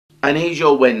And here's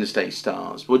your Wednesday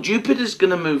stars. Well, Jupiter's going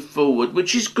to move forward,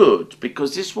 which is good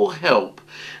because this will help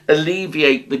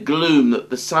alleviate the gloom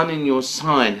that the sun in your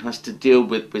sign has to deal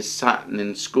with Saturn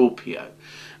in Scorpio.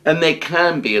 And there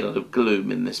can be a lot of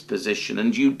gloom in this position,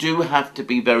 and you do have to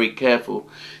be very careful.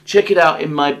 Check it out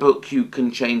in my book, You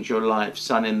Can Change Your Life,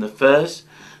 Sun in the first,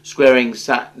 squaring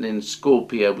Saturn in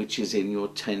Scorpio, which is in your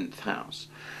 10th house.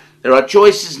 There are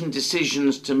choices and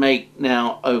decisions to make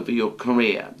now over your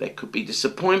career. There could be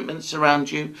disappointments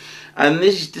around you, and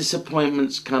these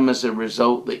disappointments come as a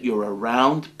result that you're a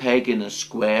round peg in a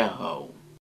square hole.